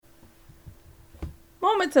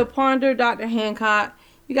moment to ponder, Dr. Hancock.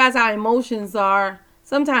 You guys, our emotions are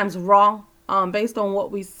sometimes raw, based on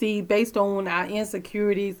what we see, based on our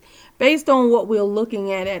insecurities, based on what we're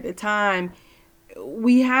looking at the time.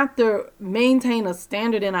 We have to maintain a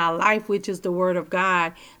standard in our life, which is the Word of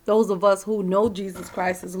God. Those of us who know Jesus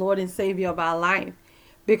Christ as Lord and Savior of our life,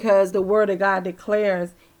 because the Word of God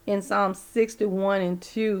declares in Psalm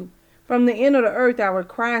 61:2, from the end of the earth I will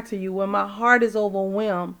cry to you when my heart is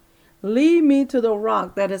overwhelmed. Lead me to the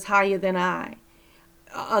rock that is higher than I.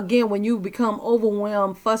 Again, when you become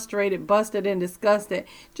overwhelmed, frustrated, busted, and disgusted,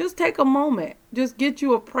 just take a moment. Just get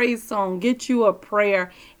you a praise song, get you a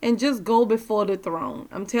prayer, and just go before the throne.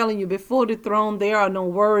 I'm telling you, before the throne, there are no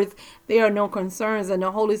worries, there are no concerns, and the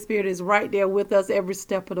Holy Spirit is right there with us every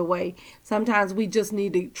step of the way. Sometimes we just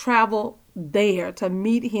need to travel there to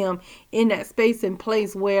meet Him in that space and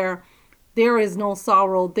place where there is no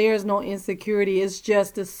sorrow. There is no insecurity. It's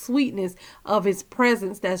just the sweetness of His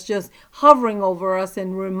presence that's just hovering over us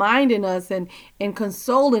and reminding us and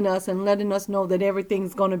consoling us and letting us know that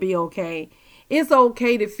everything's going to be okay. It's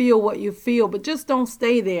okay to feel what you feel, but just don't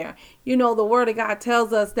stay there. You know, the Word of God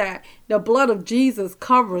tells us that the blood of Jesus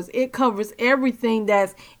covers. It covers everything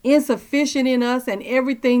that's insufficient in us and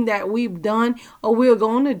everything that we've done or we're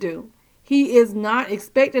going to do. He is not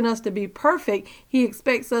expecting us to be perfect. He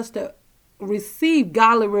expects us to receive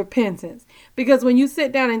godly repentance. Because when you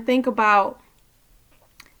sit down and think about,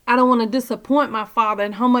 I don't want to disappoint my Father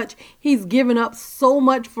and how much He's given up so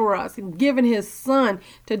much for us and given His Son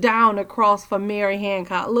to die on the cross for Mary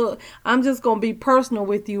Hancock. Look, I'm just going to be personal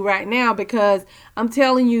with you right now, because I'm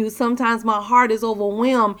telling you, sometimes my heart is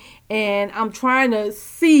overwhelmed and I'm trying to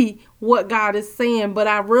see what God is saying. But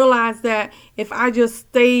I realize that if I just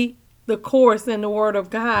stay the course in the Word of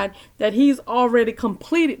God, that He's already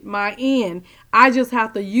completed my end. I just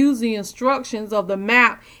have to use the instructions of the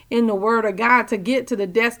map in the Word of God to get to the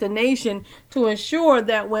destination, to ensure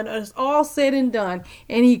that when it's all said and done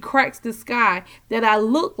and He cracks the sky, that I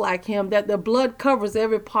look like Him, that the blood covers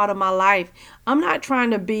every part of my life. I'm not trying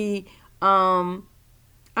to be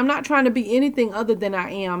anything other than I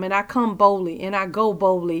am. And I come boldly and I go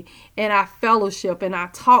boldly and I fellowship and I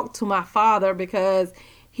talk to my Father, because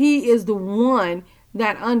He is the one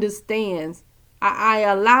that understands. I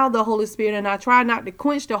allow the Holy Spirit, and I try not to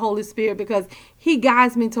quench the Holy Spirit, because He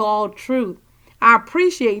guides me to all truth. I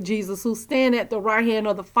appreciate Jesus, who stands at the right hand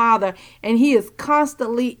of the Father, and He is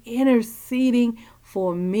constantly interceding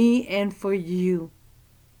for me and for you.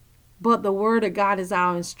 But the Word of God is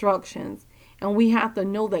our instructions. And we have to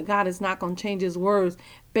know that God is not going to change His words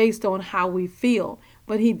based on how we feel.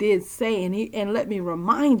 But He did say, and let me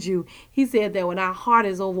remind you, He said that when our heart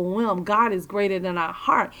is overwhelmed, God is greater than our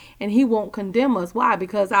heart, and He won't condemn us. Why?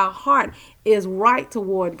 Because our heart is right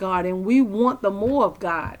toward God, and we want the more of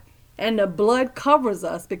God. And the blood covers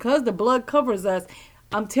us. Because the blood covers us,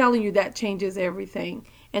 I'm telling you, that changes everything.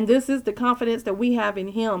 And this is the confidence that we have in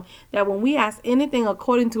Him, that when we ask anything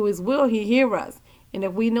according to His will, He hears us. And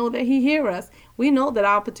if we know that He hears us, we know that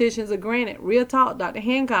our petitions are granted. Real talk, Dr.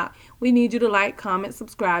 Hancock. We need you to like, comment,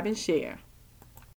 subscribe, and share.